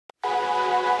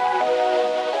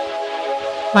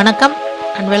வணக்கம்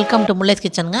and welcome to முல்லைஸ்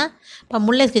கிச்சனுங்க. இப்போ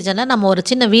முல்லைஸ் கிச்சனில் நம்ம ஒரு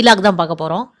சின்ன வீலாக் தான் பார்க்க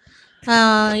போகிறோம்.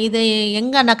 இது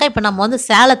எங்கன்னாக்கா இப்போ நம்ம வந்து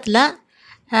சேலத்தில்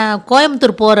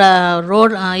கோயம்புத்தூர் போகிற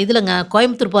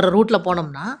கோயம்புத்தூர் போகிற ரூட்டில்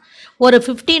போனோம்னா ஒரு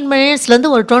 15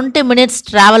 மினிட்ஸ்லேருந்து ஒரு 20 மினிட்ஸ்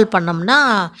ட்ராவல் பண்ணோம்னா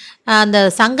அந்த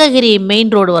சங்ககிரி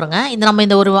மெயின் ரோடு வருங்க. இந்த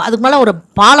அதுக்கு மேலே ஒரு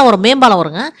பாலம் வரும், மேம்பாலம்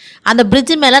வருங்க. அந்த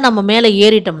பிரிட்ஜு மேலே நம்ம மேலே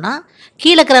ஏறிட்டோம்னா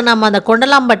கீழே இருக்கிற நம்ம அந்த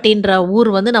கொண்டலாம்பட்டின்ற ஊர்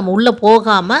வந்து நம்ம உள்ளே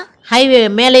போகாமல் ஹைவே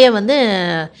மேலேயே வந்து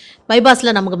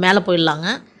பைபாஸில் நமக்கு மேலே போயிடலாங்க.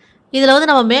 இதில் வந்து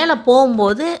நம்ம மேலே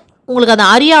போகும்போது உங்களுக்கு அந்த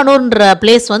அரியானூர்ன்ற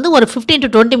பிளேஸ் வந்து ஒரு 15 to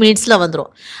 20 மினிட்ஸில்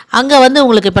வந்துடும். அங்கே வந்து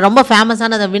உங்களுக்கு இப்போ ரொம்ப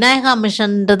ஃபேமஸான அந்த விநாயகா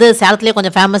மிஷன்றது சேலத்துலேயே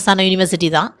கொஞ்சம் ஃபேமஸான யூனிவர்சிட்டி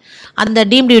தான், அந்த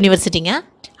டீம்டு யூனிவர்சிட்டிங்க.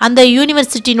 அந்த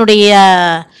யூனிவர்சிட்டியினுடைய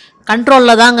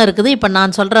கண்ட்ரோலில் தாங்க இருக்குது இப்போ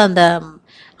நான் சொல்கிற அந்த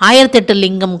 1008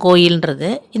 லிங்கம் கோயில்ன்றது.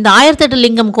 இந்த 1008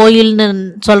 லிங்கம் கோயில்னு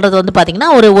சொல்கிறது வந்து பார்த்திங்கன்னா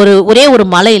ஒரே ஒரு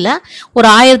மலையில் ஒரு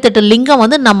 1008 லிங்கம்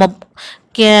வந்து நம்ம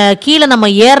கீழே நம்ம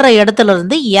ஏறுற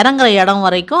இடத்துலேருந்து இறங்குற இடம்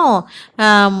வரைக்கும்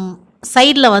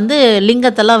சைடில் வந்து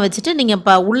லிங்கத்தெல்லாம் வச்சுட்டு நீங்கள்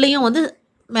இப்போ உள்ளேயும் வந்து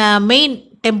மெயின்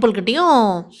டெம்பிள்கிட்டையும்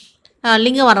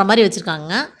லிங்கம் வர்ற மாதிரி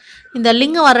வச்சுருக்காங்க. இந்த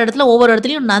லிங்கம் வர்ற இடத்துல ஒவ்வொரு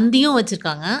இடத்துலையும் நந்தியும்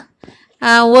வச்சுருக்காங்க.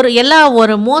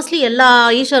 மோஸ்ட்லி எல்லா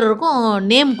ஈஸ்வரருக்கும்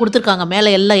நேம் கொடுத்துருக்காங்க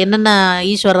மேலே எல்லாம் என்னென்ன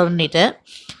ஈஸ்வரர்ன்னுட்டு.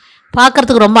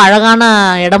 பார்க்குறதுக்கு ரொம்ப அழகான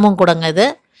இடமும் கூடங்க இது.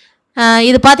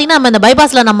 இது பார்த்திங்கன்னா நம்ம இந்த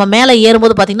பைபாஸில் நம்ம மேலே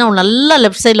ஏறும்போது பார்த்திங்கன்னா நல்லா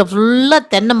லெஃப்ட் சைடில் ஃபுல்லாக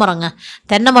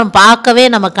தென்னை மரம் பார்க்கவே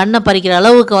நம்ம கண்ணை பறிக்கிற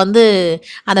அளவுக்கு வந்து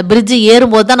அந்த பிரிட்ஜு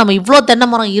ஏறும்போது தான் நம்ம இவ்வளோ தென்னை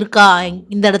மரம் இருக்கா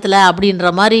இந்த இடத்துல அப்படின்ற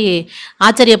மாதிரி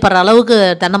ஆச்சரியப்படுற அளவுக்கு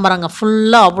தென்னை மரங்க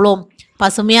ஃபுல்லாக அவ்வளோ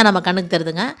பசுமையாக நம்ம கண்ணுக்கு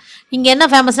தெரியுதுங்க. இங்கே என்ன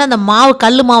ஃபேமஸ்னால் இந்த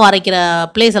கல் மாவு அரைக்கிற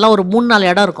பிளேஸ் எல்லாம் ஒரு 3-4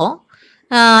 இடம் இருக்கும்.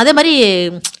 அதே மாதிரி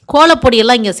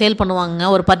கோலப்பொடியெல்லாம் இங்கே சேல்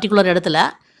பண்ணுவாங்க ஒரு பர்டிகுலர் இடத்துல.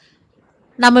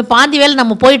 நம்ம பாந்திவேல்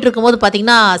நம்ம போயிட்டுருக்கும்போது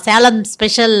பார்த்திங்கன்னா சேலம்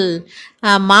ஸ்பெஷல்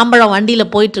மாம்பழம்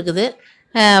வண்டியில் போயிட்டுருக்குது.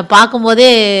 பார்க்கும்போதே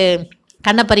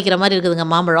கண்ணை பறிக்கிற மாதிரி இருக்குதுங்க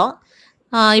மாம்பழம்.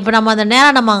 இப்போ நம்ம அந்த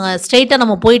நேரம் நம்ம அங்கே ஸ்ட்ரெயிட்டாக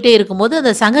நம்ம போயிட்டே இருக்கும்போது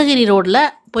அந்த சங்ககிரி ரோட்டில்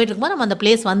போயிட்டுருக்கும்போது நம்ம அந்த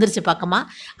பிளேஸ் வந்துருச்சு பக்கமாக.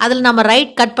 அதில் நம்ம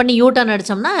ரைட் கட் பண்ணி யூட்டர்ன்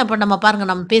அடித்தோம்னா இப்போ நம்ம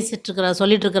பாருங்கள், நம்ம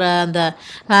சொல்லிகிட்ருக்கிற அந்த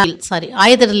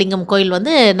 1008 லிங்கம் கோயில்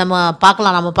வந்து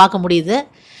நம்ம பார்க்க முடியுது.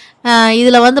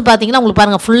 இதில் வந்து பார்த்திங்கன்னா உங்களுக்கு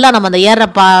பாருங்கள் ஃபுல்லாக நம்ம அந்த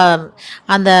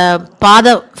அந்த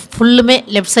பாதை ஃபுல்லுமே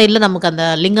லெஃப்ட் சைடில் நமக்கு அந்த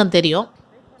லிங்கம் தெரியும்.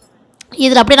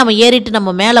 இதில் அப்படியே நம்ம ஏறிட்டு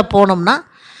நம்ம மேலே போனோம்னா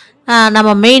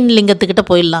நம்ம மெயின் லிங்கத்துக்கிட்ட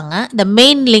போயிடலாங்க. இந்த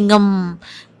மெயின் லிங்கம்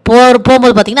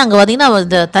போகும்போது பார்த்திங்கன்னா அங்கே பார்த்திங்கன்னா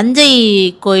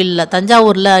இந்த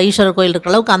தஞ்சாவூரில் ஈஸ்வரர் கோயில்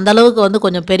இருக்கிற அளவுக்கு அந்தளவுக்கு வந்து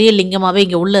கொஞ்சம் பெரிய லிங்கமாகவே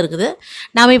இங்கே உள்ளே இருக்குது.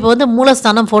 நாம் இப்போ வந்து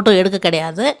மூலஸ்தானம் ஃபோட்டோ எடுக்க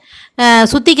கிடையாது,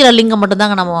 சுற்றிக்கிற லிங்கம்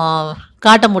மட்டும்தாங்க நம்ம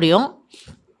காட்ட முடியும்.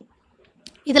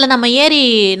 இதில் நம்ம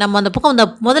நம்ம அந்த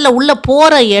பக்கம் முதல்ல உள்ளே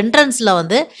போகிற என்ட்ரன்ஸில்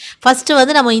வந்து ஃபஸ்ட்டு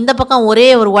வந்து நம்ம இந்த பக்கம் ஒரே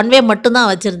ஒரு 1 வே மட்டும்தான்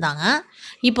வச்சுருந்தாங்க.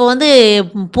 இப்போ வந்து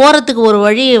போகிறதுக்கு ஒரு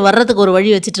வழி, வர்றதுக்கு ஒரு வழி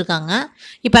வச்சிட்ருக்காங்க.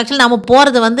 இப்போ ஆக்சுவலி நம்ம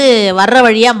போகிறது வந்து வர்ற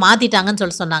வழியாக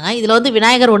மாற்றிட்டாங்கன்னு சொன்னாங்க. இதில் வந்து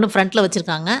விநாயகர் ஒன்று ஃப்ரண்ட்டில்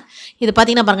வச்சுருக்காங்க. இது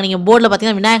பார்த்திங்கன்னா பாருங்கள், நீங்கள் போர்டில்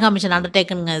பார்த்திங்கன்னா விநாயகா மிஷன்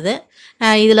அண்டர்டேக்கனுங்க இது.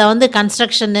 இதில் வந்து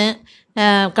கன்ஸ்ட்ரக்ஷனு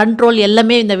கண்ட்ரோல்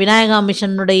எல்லாமே இந்த விநாயகா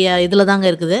மிஷனுடைய இதில் தாங்க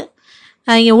இருக்குது.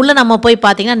 இங்கே உள்ளே நம்ம போய்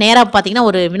பார்த்திங்கன்னா நேராக பார்த்திங்கன்னா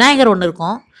ஒரு விநாயகர் ஒன்று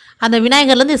இருக்கும். அந்த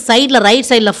விநாயகர்லேருந்து ரைட்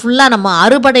சைடில் ஃபுல்லாக நம்ம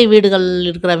அறுபடை வீடுகள்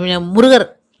இருக்கிற முருகர்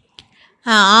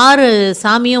 6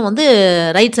 சாமியும் வந்து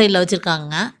ரைட் சைடில்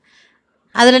வச்சுருக்காங்க.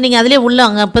 அதில் நீங்கள் அதிலே உள்ள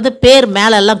அங்கே இப்போ வந்து பேர்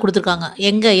மேலே எல்லாம் கொடுத்துருக்காங்க,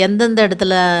 எந்தெந்த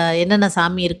இடத்துல என்னென்ன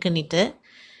சாமி இருக்குன்னுட்டு.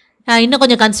 இன்னும்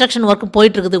கொஞ்சம் கன்ஸ்ட்ரக்ஷன் ஒர்க்கும்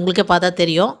போயிட்டுருக்குது, உங்களுக்கே பார்த்தா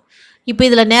தெரியும். இப்போ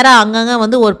இதில் நேராக அங்கங்கே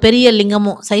வந்து ஒரு பெரிய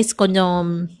லிங்கமும் கொஞ்சம்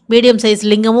மீடியம் சைஸ்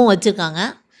லிங்கமும் வச்சுருக்காங்க.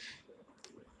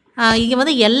 இங்கே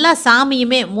வந்து எல்லா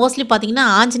சாமியுமே மோஸ்ட்லி பார்த்திங்கன்னா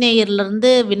ஆஞ்சநேயர்லேருந்து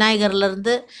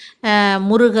விநாயகர்லேருந்து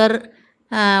முருகர்,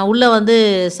 உள்ளே வந்து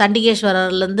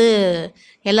சண்டிகேஸ்வரர்லேருந்து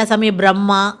எல்லா சாமியும்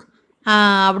பிரம்மா,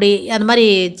 அப்படி அந்த மாதிரி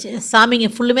சாமிங்க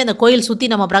ஃபுல்லுமே அந்த கோயில்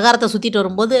சுற்றி நம்ம பிரகாரத்தை சுற்றிட்டு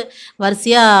வரும்போது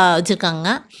வரிசையாக வச்சுருக்காங்க.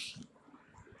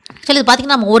 ஆக்சுவலி இது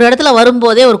பார்த்திங்கன்னா நம்ம ஒரு இடத்துல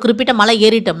வரும்போதே ஒரு குறிப்பிட்ட மலை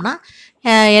ஏறிட்டோம்னா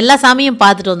எல்லா சாமியும்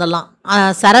பார்த்துட்டு வந்துடலாம்.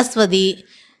 சரஸ்வதி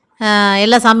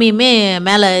எல்லா சாமியுமே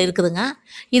மேலே இருக்குதுங்க.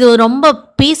 இது ரொம்ப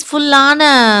பீஸ்ஃபுல்லான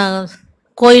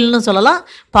கோயில்னு சொல்லலாம்,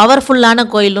 பவர்ஃபுல்லான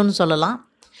கோயில்னு சொல்லலாம்.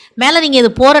 மேலே நீங்கள் இது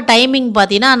போகிற டைமிங்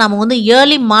பார்த்தீங்கன்னா நம்ம வந்து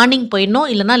ஏர்லி மார்னிங் போயிடணும்,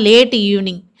 இல்லைனா லேட்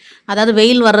ஈவினிங். அதாவது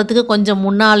வெயில் வர்றதுக்கு கொஞ்சம்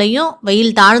முன்னாலேயும்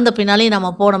வெயில் தாழ்ந்த பின்னாலேயும் நம்ம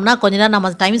போனோம்னா கொஞ்ச நேரம்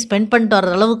நம்ம டைம் ஸ்பெண்ட் பண்ணிட்டு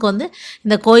வர்ற அளவுக்கு வந்து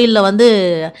இந்த கோயிலில் வந்து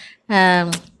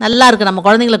நல்லா இருக்குது. நம்ம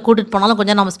குழந்தைங்கள கூட்டிகிட்டு போனாலும்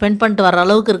கொஞ்சம் நம்ம ஸ்பெண்ட் பண்ணிட்டு வர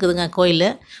அளவுக்கு இருக்குதுங்க கோயில்.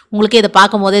 உங்களுக்கே இதை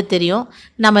பார்க்கும் போதே தெரியும்.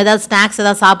 நம்ம ஏதாவது ஸ்நாக்ஸ்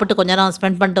ஏதாவது சாப்பிட்டு கொஞ்ச நேரம்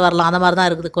ஸ்பெண்ட் பண்ணிட்டு வரலாம், அந்த மாதிரி தான்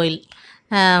இருக்குது கோயில்.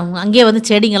 அங்கேயே வந்து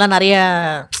செடிங்கெல்லாம் நிறைய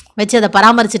வச்சு அதை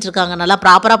பராமரிச்சிட்ருக்காங்க, நல்லா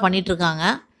ப்ராப்பராக பண்ணிகிட்ருக்காங்க.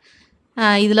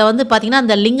 இதில் வந்து பார்த்திங்கன்னா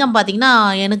அந்த லிங்கம் பார்த்திங்கன்னா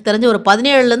எனக்கு தெரிஞ்சு ஒரு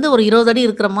 17லேருந்து ஒரு 20 அடி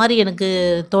இருக்கிற மாதிரி எனக்கு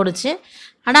தோணுச்சு.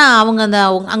 ஆனால் அவங்க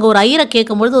அங்கே ஒரு ஐயரை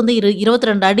கேட்கும்பொழுது வந்து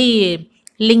 22 அடி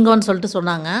லிங்கம்னு சொல்லிட்டு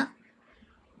சொன்னாங்க.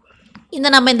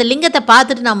 நம்ம இந்த லிங்கத்தை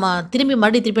பார்த்துட்டு நம்ம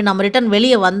திருப்பி நம்ம ரிட்டர்ன்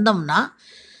வெளியே வந்தோம்னா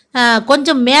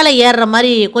கொஞ்சம் மேலே ஏறுற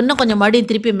மாதிரி கொஞ்சம் மறுபடியும்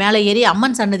திருப்பி மேலே ஏறி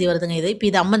அம்மன் சன்னதி வருதுங்க. இப்போ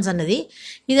இது அம்மன் சன்னதி.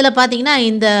 இதில் பார்த்தீங்கன்னா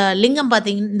இந்த லிங்கம்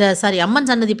அம்மன்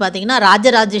சன்னதி பார்த்தீங்கன்னா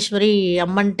ராஜராஜேஸ்வரி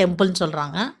அம்மன் டெம்பிள்னு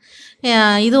சொல்கிறாங்க.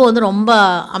 இது வந்து ரொம்ப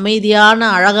அமைதியான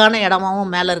அழகான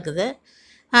இடமாவும் மேலே இருக்குது.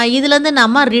 இதுலேருந்து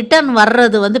நம்ம ரிட்டர்ன்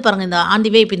வர்றது வந்து பாருங்கள், இந்த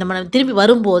ஆண்டிவே இப்போ நம்ம திரும்பி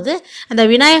வரும்போது அந்த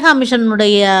விநாயகா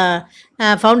மிஷனுடைய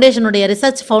ஃபவுண்டேஷனுடைய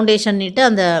ரிசர்ச் ஃபவுண்டேஷன்னிட்டு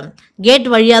அந்த கேட்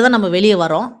வழியாக தான் நம்ம வெளியே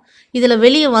வரோம். இதில்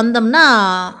வெளியே வந்தோம்னா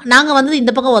நாங்கள் வந்து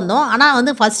இந்த பக்கம் வந்தோம். ஆனால்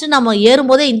வந்து ஃபஸ்ட்டு நம்ம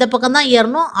ஏறும்போதே இந்த பக்கம் தான்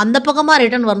ஏறணும், அந்த பக்கமாக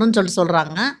ரிட்டர்ன் வரணும்னு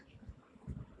சொல்கிறாங்க.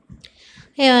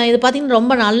 இது பார்த்திங்கன்னா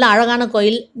ரொம்ப நல்ல அழகான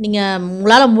கோயில். நீங்கள்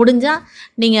உங்களால் முடிஞ்சால்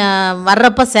நீங்கள்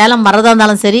வர்றப்போ சேலம் வர்றதா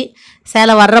இருந்தாலும் சரி,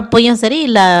 சேலம் வர்றப்பையும் சரி,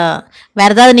 இல்லை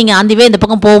வேறு ஏதாவது நீங்கள் ஆந்திவே இந்த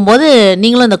பக்கம் போகும்போது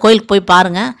நீங்களும் இந்த கோயிலுக்கு போய்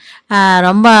பாருங்கள்.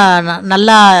 ரொம்ப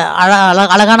நல்லா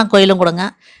அழகான கோயிலும் கொடுங்க.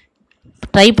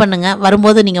 ட்ரை பண்ணுங்கள்.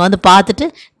 வரும்போது நீங்கள் வந்து பார்த்துட்டு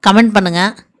கமெண்ட்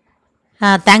பண்ணுங்கள்.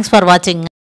 தேங்க்ஸ் ஃபார் வாட்சிங்.